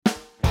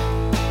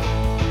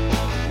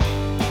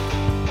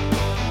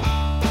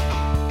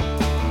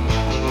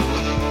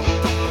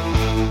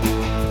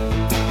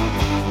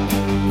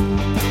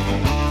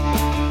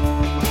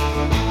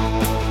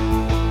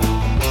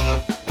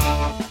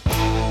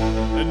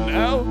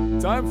Now,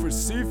 time for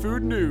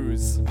Seafood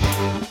News.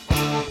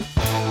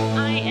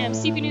 I am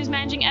Seafood News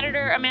Managing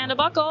Editor Amanda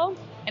Buckle.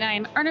 And I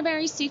am Urner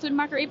Barry Seafood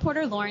Market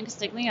Reporter Lorin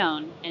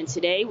Castiglione. And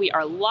today we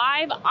are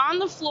live on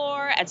the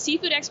floor at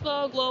Seafood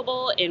Expo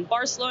Global in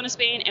Barcelona,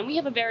 Spain. And we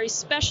have a very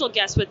special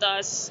guest with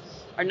us,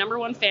 our number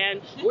one fan.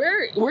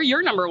 We're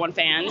your number one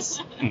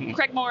fans.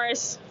 Craig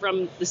Morris,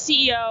 from the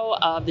CEO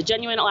of the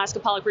Genuine Alaska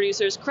Pollock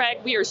Producers. Craig,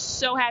 we are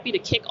so happy to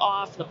kick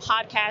off the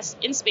podcast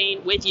in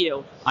Spain with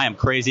you. I am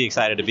crazy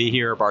excited to be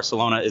here.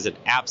 Barcelona is an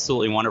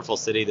absolutely wonderful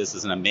city. This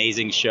is an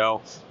amazing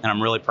show, and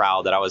I'm really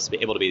proud that I was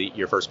able to be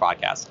your first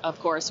podcast. Of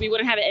course. We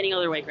wouldn't have it any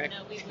other way, Craig.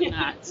 No, we would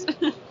not.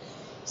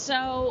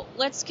 So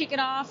let's kick it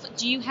off.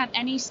 Do you have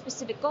any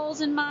specific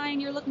goals in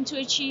mind you're looking to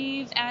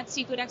achieve at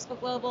Seafood Expo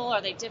Global?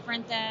 Are they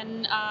different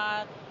than,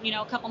 a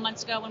couple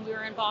months ago when we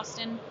were in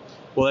Boston?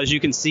 Well, as you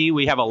can see,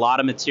 we have a lot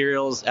of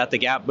materials at the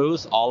GAPP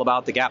booth all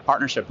about the GAPP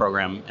Partnership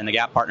Program. And the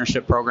GAPP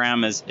Partnership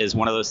Program is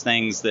one of those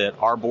things that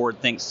our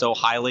board thinks so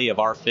highly of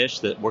our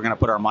fish that we're going to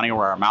put our money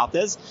where our mouth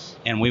is.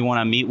 And we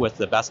want to meet with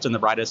the best and the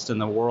brightest in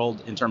the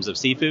world in terms of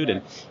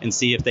seafood and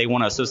see if they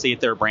want to associate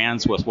their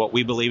brands with what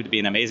we believe to be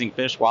an amazing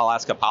fish, Wild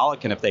Alaska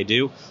Pollock. And if they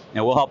do,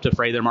 we'll help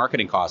defray their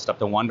marketing cost up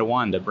to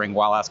 1-to-1 to bring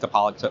Wild Alaska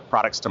Pollock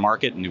products to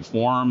market in new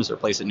forms or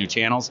place it in new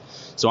channels.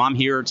 So I'm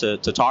here to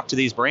talk to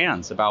these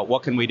brands about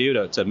what can we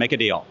do to make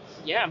a deal.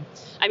 Yeah.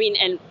 I mean,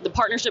 and the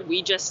partnership,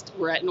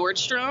 we're at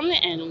Nordstrom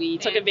and we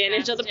took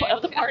advantage of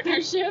the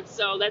partnership.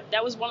 So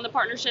that was one of the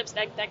partnerships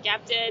that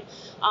GAPP did.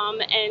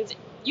 And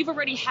you've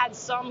already had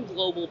some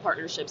global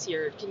partnerships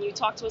here. Can you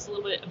talk to us a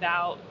little bit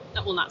about,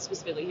 well, not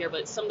specifically here,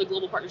 but some of the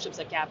global partnerships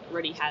that GAPP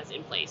already has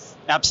in place?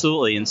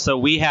 Absolutely. And so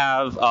we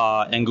have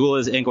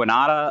Angulas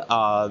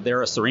Inguinata.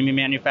 They're a surimi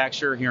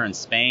manufacturer here in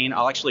Spain.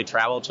 I'll actually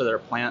travel to their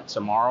plant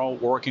tomorrow,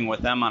 working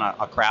with them on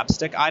a crab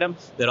stick item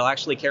that'll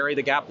actually carry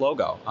the GAPP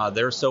logo.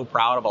 They're so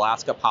proud of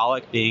Alaska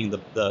Pollock being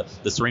the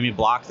surimi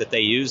block that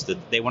they use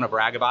that they want to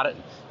brag about it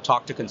and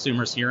talk to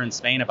consumers here in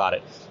Spain about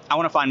it. I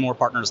want to find more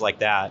partners like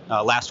that.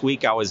 Last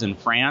week I was in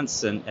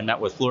France and met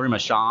with Fleury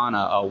Michon,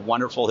 a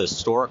wonderful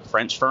historic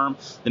French firm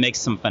that makes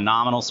some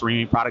phenomenal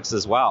surimi products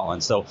as well.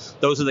 And so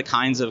those are the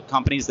kinds of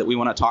companies that we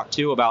want to talk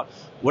to about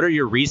what are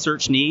your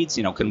research needs?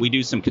 Can we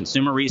do some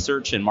consumer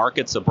research in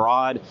markets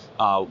abroad?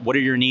 What are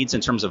your needs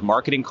in terms of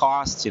marketing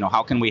costs?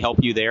 How can we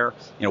help you there?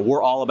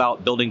 We're all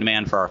about building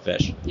demand for our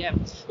fish. Yeah.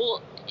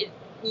 Well,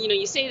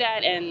 you say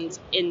that, and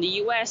in the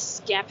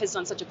U.S., GAPP has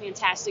done such a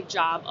fantastic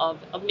job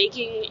of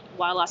making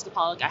Wild Alaska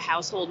Pollock a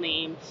household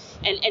name.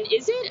 And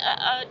is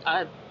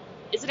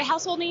it a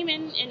household name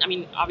in I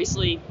mean,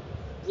 obviously,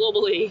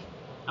 globally,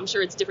 I'm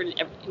sure it's different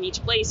in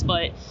each place,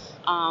 but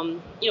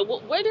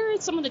what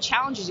are some of the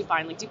challenges you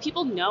find? Like, do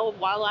people know of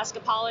Wild Alaska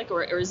Pollock,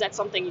 or is that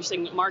something you're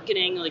saying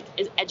marketing, like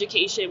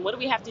education? What do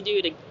we have to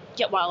do to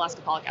get Wild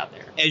Alaska Pollock out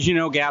there? As you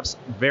know, GAPP's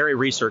very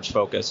research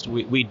focused.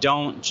 We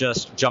don't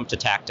just jump to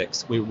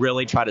tactics. We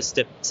really try to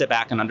sit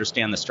back and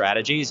understand the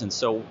strategies. And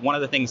so one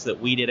of the things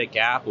that we did at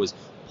GAPP was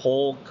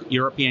poll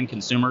European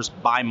consumers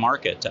by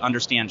market to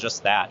understand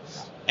just that.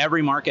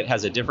 Every market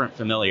has a different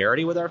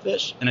familiarity with our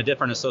fish and a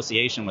different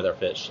association with our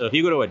fish. So if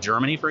you go to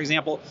Germany, for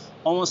example,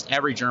 almost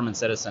every German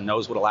citizen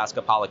knows what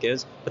Alaska Pollock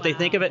is, but They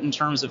think of it in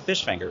terms of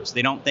fish fingers.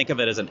 They don't think of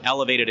it as an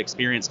elevated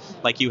experience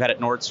like you had at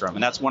Nordstrom,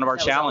 and that's one of our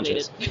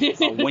challenges.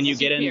 When you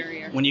get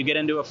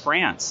into a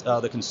France,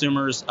 the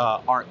consumers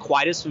aren't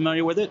quite as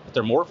familiar with it, but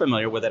they're more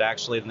familiar with it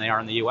actually than they are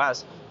in the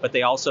U.S. But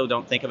they also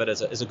don't think of it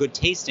as a good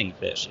tasting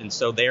fish. And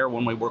so there,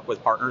 when we work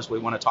with partners, we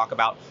want to talk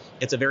about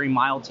it's a very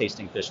mild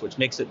tasting fish, which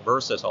makes it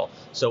versatile.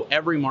 So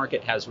every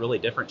market has really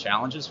different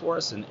challenges for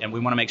us, and we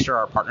want to make sure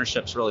our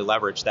partnerships really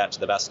leverage that to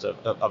the best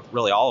of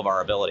really all of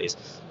our abilities.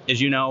 As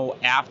you know,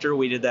 after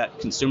we did that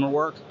consumer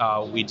work,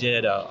 we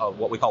did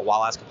what we call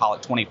Wild Alaska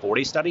Pollock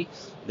 2040 study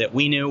that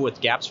we knew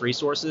with GAPP's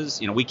resources,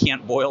 we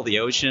can't boil the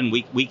ocean.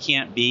 We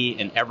can't be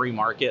in every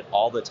market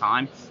all the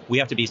time. We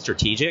have to be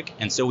strategic.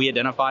 And so we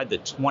identified the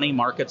 20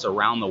 markets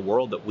around the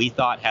world that we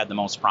thought had the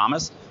most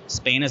promise.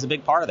 Spain is a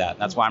big part of that.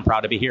 That's why I'm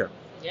proud to be here.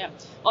 Yeah.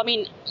 Well, I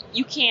mean,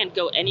 you can't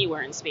go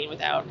anywhere in Spain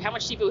without. How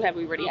much seafood have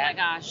we already had?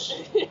 Oh, my gosh.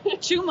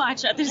 Too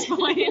much at this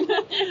point,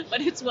 but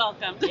it's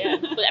welcome. Yeah.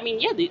 But I mean,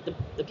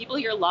 the people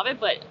here love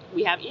it, but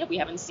we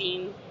haven't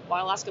seen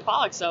Wild Alaska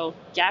Pollock, so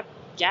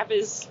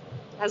GAPP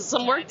has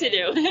some work to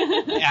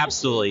do.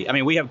 Absolutely. I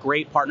mean, we have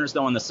great partners,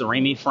 though, on the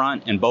surimi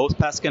front in both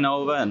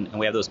Pescanova, and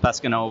we have those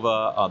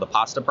Pescanova, the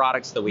pasta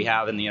products that we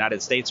have in the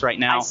United States right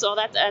now. I saw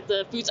that at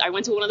the foods. I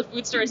went to one of the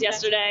food stores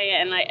yesterday,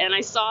 and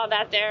I saw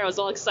that there. I was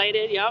all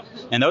excited. Yep.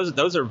 And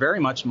those are very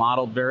much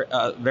modeled,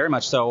 very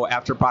much so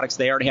after products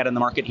they already had in the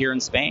market here in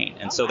Spain.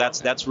 And so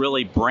that's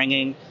really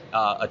bringing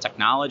a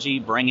technology,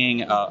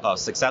 bringing a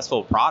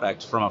successful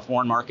product from a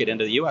foreign market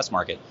into the U.S.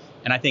 market.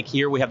 And I think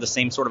here we have the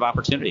same sort of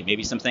opportunity.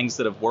 Maybe some things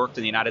that have worked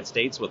in the United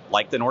States with,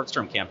 like the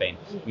Nordstrom campaign.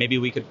 Maybe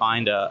we could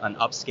find an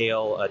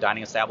upscale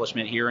dining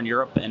establishment here in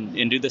Europe and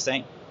do the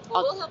same.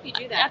 Well, we'll help you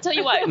do that. I'll tell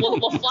you what,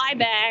 we'll fly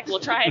back. We'll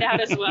try it out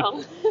as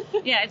well.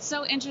 Yeah, it's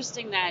so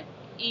interesting that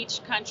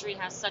each country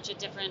has such a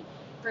different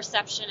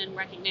perception and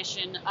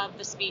recognition of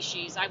the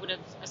species. I would have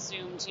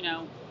assumed,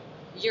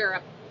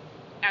 Europe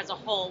as a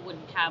whole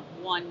wouldn't have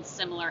one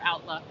similar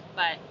outlook,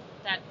 but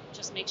that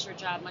just makes your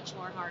job much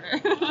more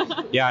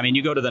harder. Yeah, I mean,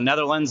 you go to the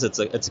Netherlands, it's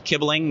a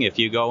kibbeling. If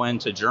you go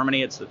into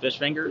Germany, it's the fish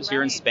fingers. Right.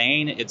 Here in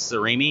Spain, it's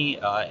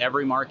surimi.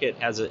 Every market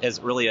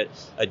has really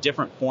a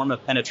different form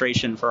of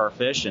penetration for our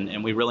fish,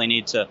 and we really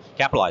need to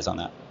capitalize on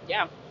that.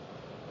 Yeah.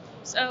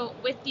 So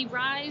with the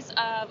rise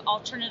of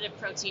alternative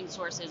protein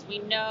sources, we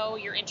know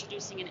you're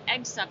introducing an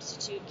egg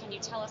substitute. Can you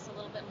tell us a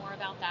little bit more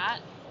about that?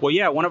 Well,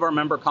 yeah, one of our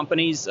member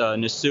companies,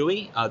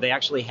 Nisui, they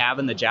actually have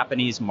in the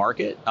Japanese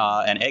market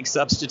an egg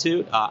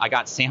substitute. I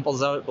got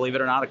samples of it, believe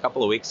it or not, a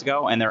couple of weeks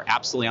ago, and they're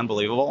absolutely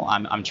unbelievable.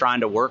 I'm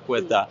trying to work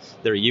with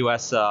their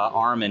U.S.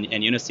 arm and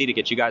Unice to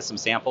get you guys some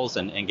samples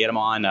and get them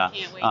on. Can't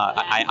wait for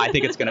that. I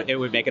think it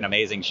would make an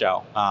amazing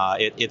show.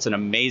 It's an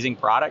amazing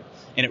product,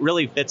 and it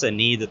really fits a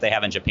need that they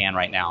have in Japan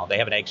right now. They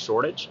have an egg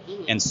shortage,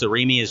 and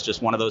surimi is just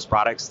one of those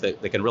products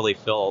that can really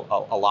fill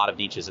a lot of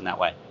niches in that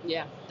way.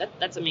 Yeah,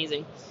 that's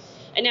amazing.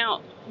 And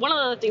now, one of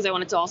the other things I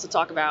wanted to also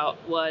talk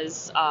about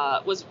was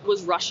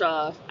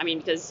Russia. I mean,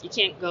 because you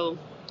can't go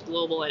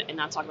global and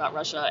not talk about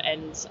Russia.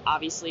 And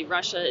obviously,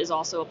 Russia is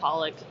also a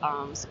pollock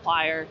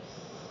supplier.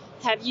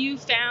 Have you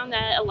found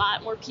that a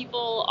lot more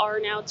people are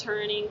now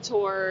turning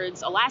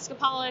towards Alaska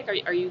pollock?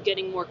 Are you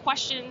getting more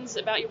questions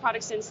about your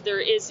product, since there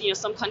is,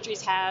 some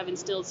countries have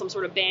instilled some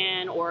sort of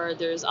ban, or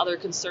there's other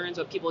concerns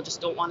where people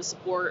just don't want to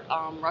support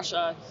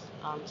Russia?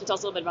 Can you tell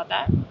us a little bit about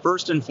that?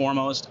 First and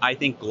foremost, I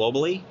think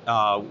globally,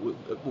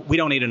 we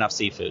don't eat enough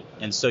seafood.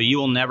 And so you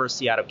will never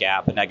see out of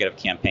GAPP a negative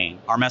campaign.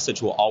 Our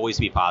message will always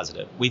be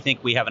positive. We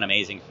think we have an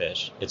amazing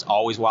fish. It's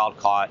always wild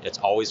caught. It's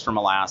always from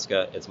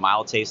Alaska. It's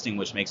mild tasting,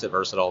 which makes it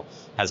versatile,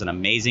 has an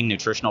amazing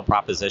nutritional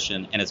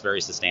proposition, and it's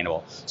very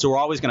sustainable. So we're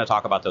always going to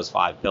talk about those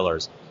 5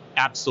 pillars.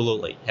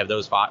 Absolutely. Have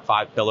those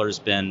 5 pillars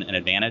been an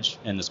advantage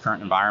in this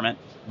current environment?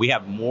 We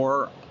have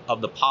more of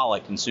the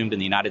pollock consumed in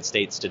the United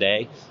States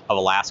today of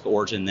Alaska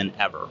origin than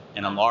ever.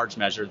 And in large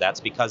measure, that's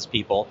because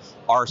people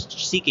are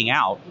seeking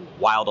out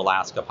wild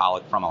Alaska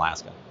pollock from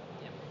Alaska.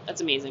 Yeah, that's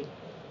amazing.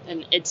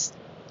 And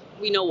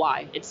we know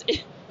why. It's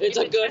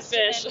a good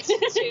fish.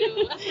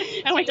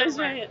 I went to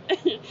try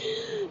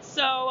it.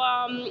 So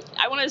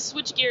I want to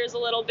switch gears a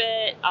little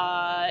bit.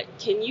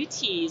 Can you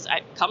tease,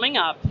 coming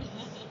up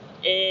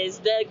is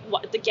the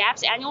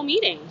GAPP's annual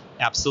meeting?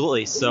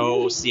 Absolutely.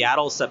 So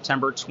Seattle,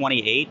 September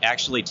 28th.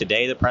 Actually,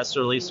 today the press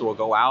release will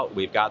go out.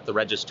 We've got the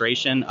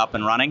registration up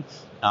and running.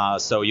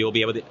 So you'll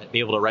be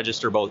able to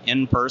register both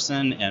in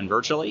person and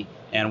virtually.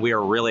 And we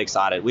are really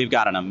excited. We've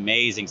got an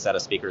amazing set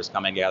of speakers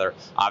coming together.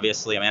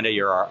 Obviously, Amanda,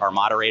 you're our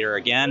moderator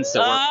again.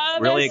 So we're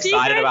really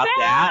excited about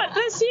that.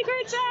 The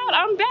secret's out.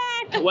 I'm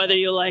back, whether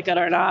you like it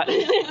or not.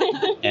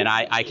 And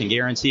I can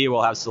guarantee you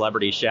we'll have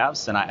celebrity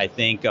chefs. And I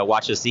think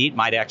Watch Us Eat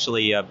might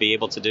actually be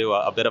able to do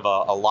a bit of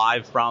a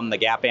live from the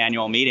GAPP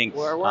annual meeting.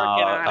 We're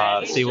working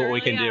on it. See what we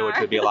can do, which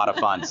would be a lot of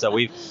fun. So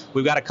we've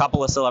got a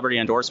couple of celebrity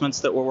endorsements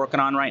that we're working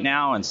on right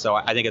now. And so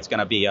I think it's going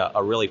to be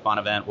a really fun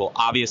event. We'll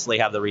obviously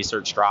have the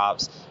research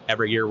drops.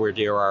 Every year we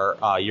do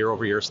our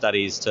year-over-year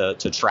studies to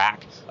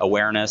track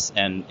awareness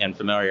and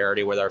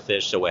familiarity with our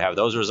fish. So we have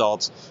those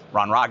results.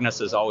 Ron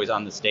Rogness is always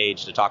on the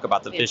stage to talk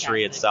about the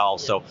fishery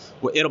itself. Yeah. So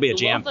it'll be a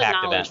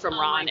jam-packed event. From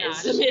Ron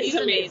is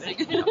amazing.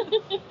 Yeah.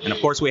 And of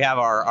course, we have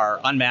our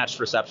unmatched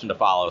reception to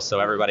follow. So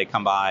everybody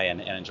come by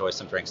and enjoy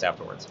some drinks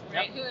afterwards.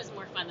 Right? Who has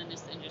more fun in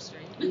this industry?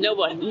 No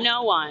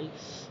one.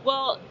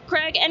 Well,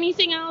 Craig,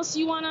 anything else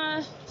you want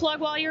to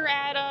plug while you're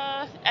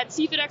at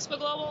Seafood Expo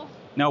Global?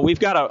 No, we've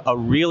got a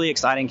really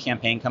exciting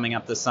campaign coming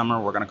up this summer.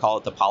 We're going to call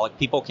it the Pollock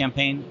People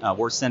Campaign.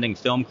 We're sending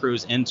film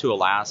crews into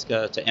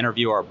Alaska to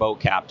interview our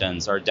boat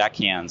captains, our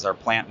deckhands, our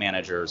plant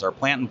managers, our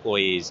plant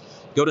employees,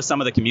 go to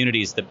some of the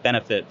communities that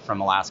benefit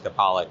from Alaska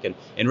pollock and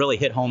really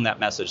hit home that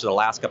message that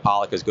Alaska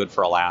pollock is good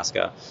for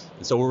Alaska.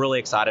 And so we're really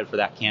excited for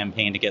that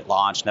campaign to get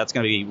launched. And that's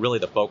going to be really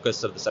the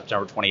focus of the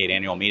September 28th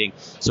annual meeting.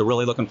 So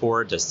really looking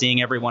forward to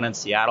seeing everyone in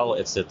Seattle.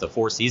 It's at the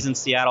Four Seasons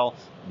Seattle.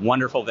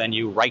 Wonderful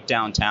venue right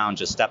downtown,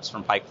 just steps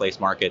from Pike Place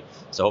Market.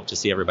 So hope to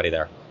see everybody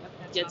there.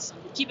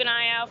 Keep an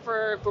eye out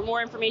for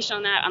more information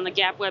on that on the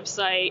GAPP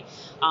website.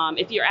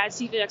 If you're at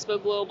Seafood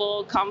Expo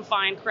Global, come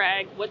find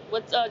Craig. What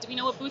do we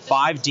know what booth?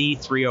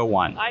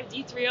 5D301.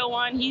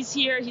 5D301. He's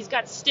here. He's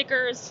got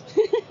stickers.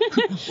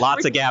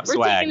 Lots of GAPP swag.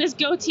 We're taking this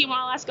Go Team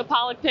Alaska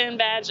Pollock pin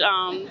badge.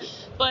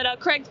 But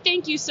Craig,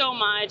 thank you so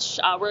much.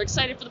 We're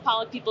excited for the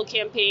Pollock People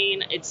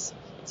campaign. It's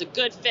a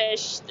good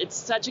fish. It's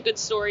such a good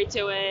story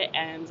to it,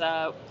 and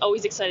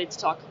always excited to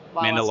talk.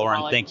 Amanda,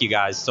 Lorin, thank you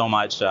guys so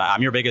much.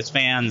 I'm your biggest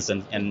fans,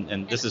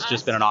 and this has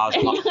just been an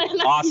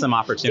awesome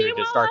opportunity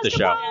to start the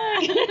show.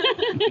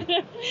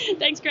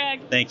 Thanks,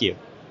 Craig. Thank you.